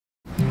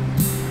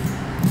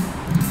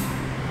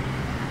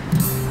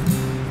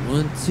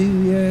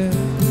too, yeah.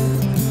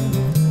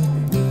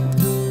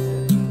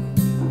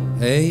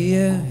 Hey,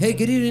 yeah. Hey,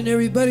 good evening,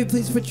 everybody.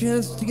 Please put your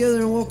hands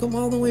together and welcome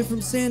all the way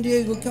from San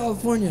Diego,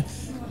 California,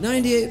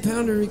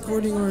 98-pounder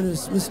recording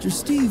artist, Mr.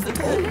 Steve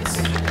Poltz.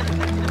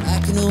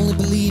 I can only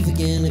believe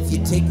again if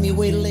you take me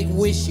away to Lake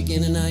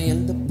Michigan and I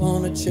end up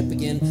on a trip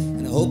again.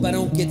 And I hope I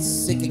don't get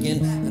sick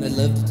again. And I'd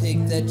love to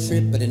take that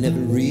trip, but I never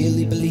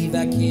really believe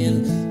I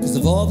can. Because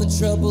of all the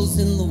troubles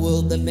in the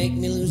world that make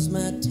me lose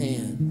my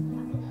tan.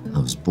 I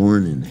was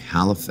born in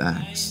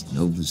Halifax,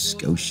 Nova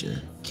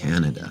Scotia,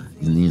 Canada,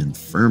 in the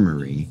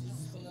infirmary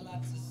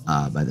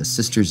by the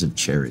Sisters of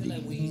Charity.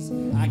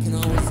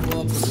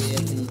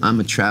 I'm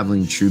a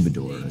traveling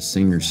troubadour, a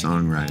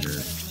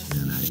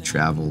singer-songwriter, and I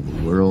travel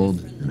the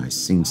world and I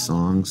sing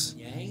songs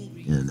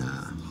and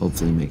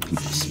hopefully make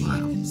people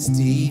smile.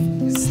 Steve.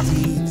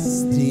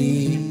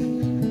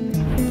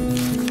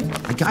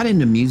 I got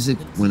into music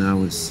when I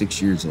was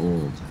 6 years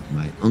old.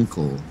 My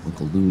uncle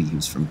Louis, he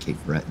was from Cape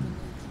Breton,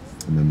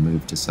 and then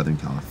moved to Southern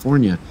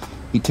California.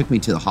 He took me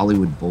to the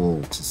Hollywood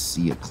Bowl to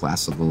see a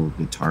classical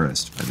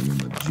guitarist by the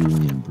name of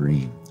Julian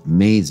Bream.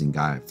 Amazing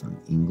guy from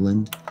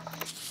England.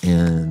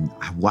 And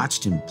I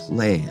watched him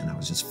play and I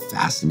was just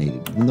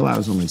fascinated. Even though I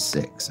was only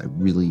 6, I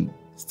really,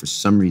 for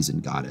some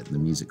reason, got it and the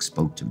music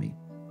spoke to me.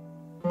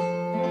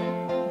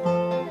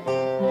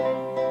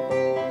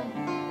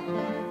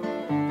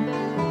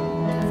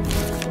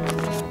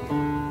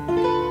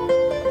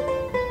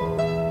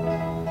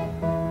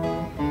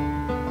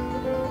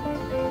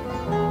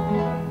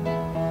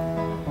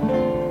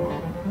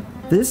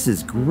 This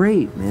is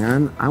great,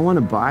 man. I want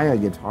to buy a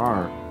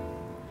guitar.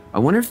 I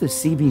wonder if the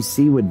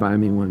CBC would buy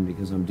me one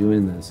because I'm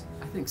doing this.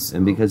 I think so.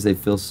 And because they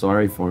feel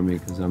sorry for me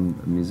because I'm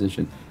a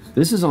musician.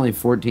 This is only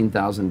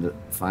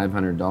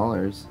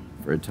 $14,500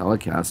 for a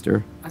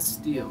Telecaster. A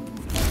steal.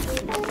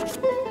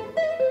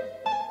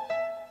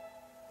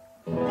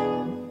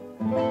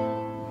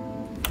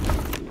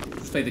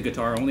 Play the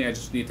guitar only, I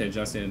just need to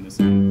adjust it in this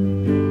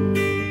end.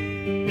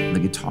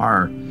 The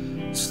guitar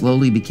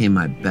slowly became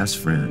my best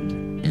friend.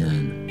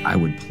 And I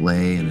would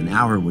play and an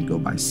hour would go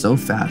by so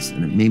fast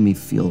and it made me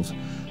feel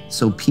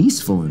so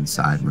peaceful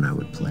inside when I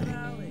would play.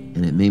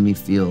 And it made me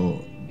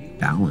feel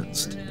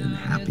balanced and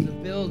happy.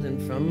 Building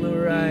from the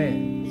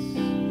riots.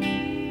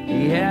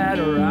 He had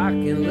a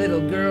rockin'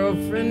 little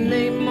girlfriend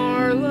named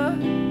Marla.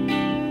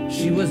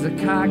 She was a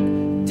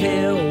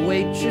cocktail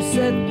waitress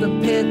at the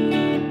pit.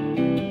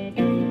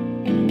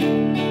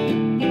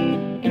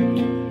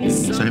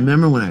 So I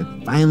remember when I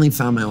finally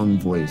found my own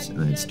voice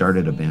and I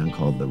started a band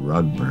called the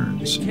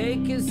Rugburns.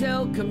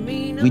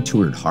 We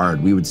toured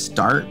hard. We would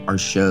start our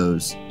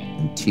shows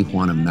in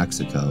Tijuana,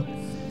 Mexico,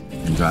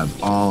 and drive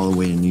all the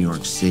way to New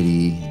York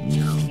City,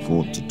 you know,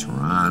 go up to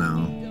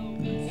Toronto.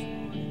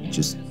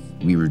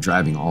 We were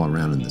driving all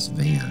around in this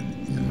van.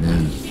 And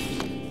then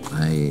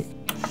I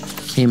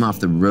came off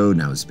the road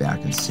and I was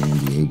back in San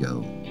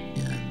Diego.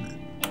 And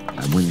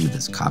I went into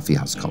this coffee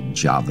house called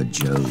Java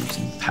Joe's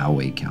in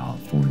Poway,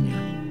 California.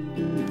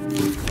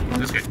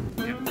 That's good.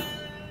 Yeah.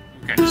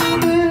 Okay,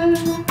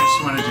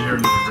 just wanted to hear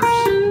another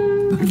verse.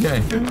 Okay.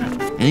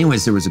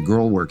 Anyways, there was a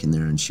girl working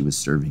there and she was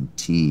serving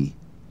tea.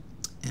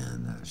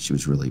 And she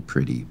was really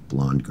pretty,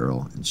 blonde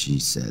girl. And she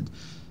said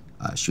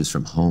she was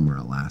from Homer,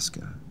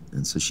 Alaska.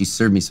 And so she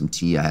served me some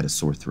tea. I had a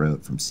sore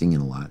throat from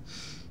singing a lot.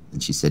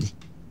 And she said,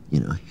 you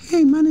know,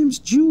 hey, my name's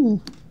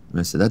Jewel. And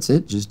I said, that's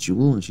it, just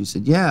Jewel? And she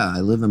said, yeah,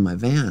 I live in my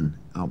van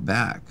out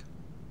back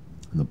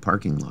in the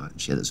parking lot.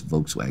 She had this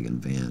Volkswagen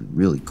van,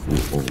 really cool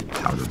old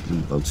powder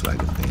blue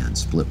Volkswagen van,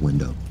 split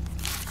window.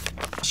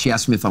 She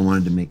asked me if I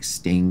wanted to make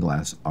stained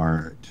glass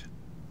art.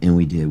 And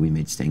we did. We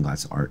made stained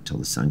glass art till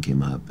the sun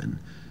came up. And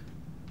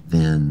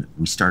then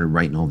we started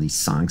writing all these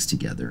songs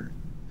together.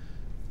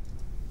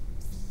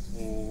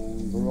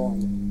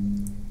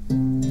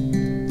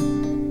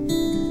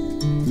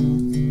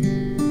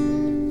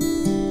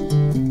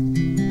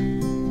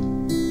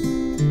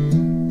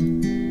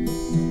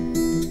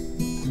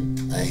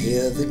 I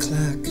hear the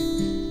clock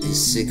is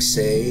 6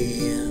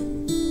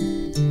 a.m.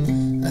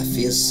 I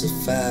feel so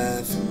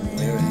far from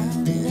where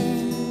I've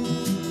been.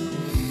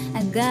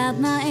 I got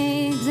my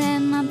eggs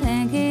and my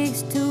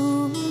pancakes too.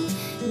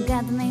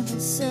 Got the maple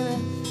syrup,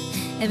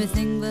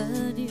 everything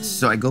but you.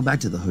 So I go back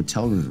to the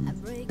hotel room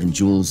and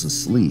Jewel's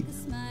asleep.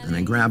 And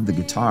I grab the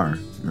guitar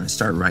and I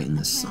start writing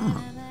this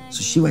song.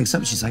 So she wakes up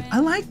and she's like, I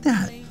like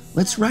that.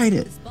 Let's write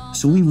it.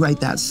 So we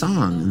write that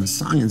song and the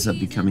song ends up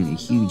becoming a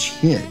huge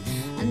hit.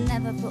 I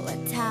never put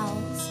wet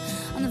towels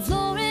on the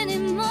floor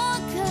anymore,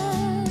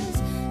 'cause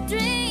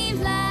dreams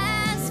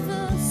last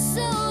for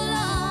so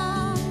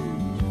long,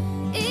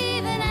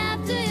 even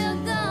after you're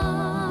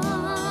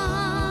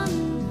gone.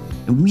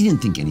 And we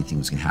didn't think anything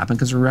was gonna happen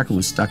because the record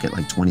was stuck at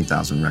like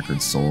 20,000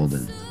 records sold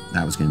and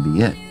that was gonna be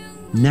it.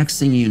 Next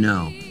thing you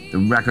know, the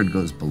record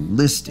goes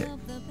ballistic.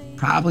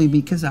 Probably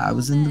because I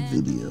was in the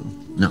video.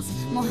 No.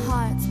 My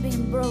heart's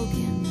been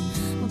broken,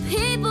 my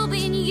people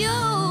been used.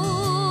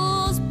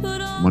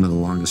 One of the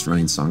longest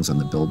running songs on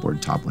the Billboard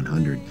Top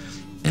 100.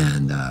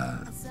 And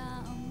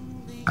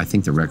I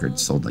think the record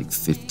sold like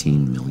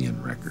 15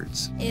 million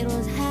records. It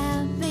was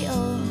happy,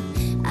 oh,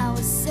 I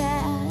was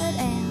sad,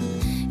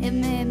 and it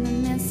made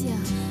me miss you.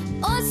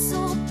 Oh,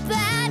 so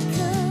bad,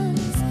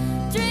 'cause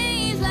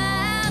dreams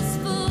last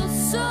for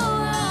so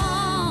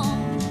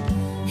long,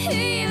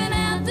 even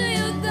after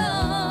you're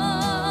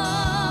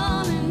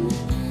gone. And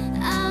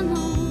I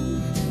know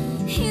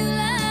you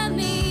love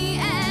me,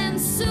 and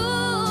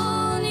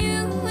soon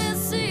you will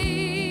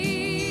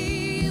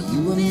see.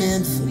 You were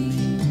meant for me,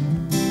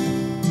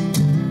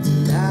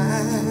 and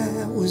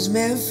I was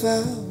meant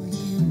for you.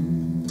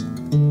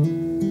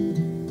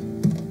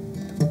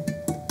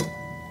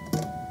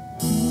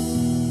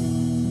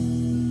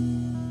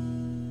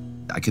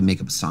 I could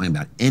make up a song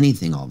about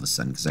anything all of a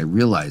sudden because I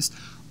realized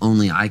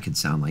only I could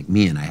sound like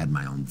me, and I had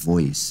my own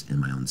voice and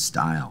my own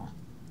style.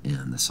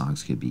 And the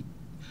songs could be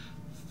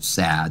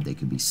sad, they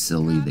could be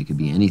silly, they could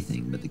be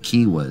anything. But the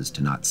key was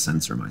to not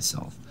censor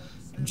myself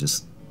and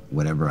just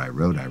whatever I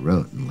wrote,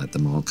 and let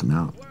them all come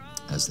out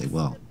as they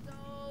will.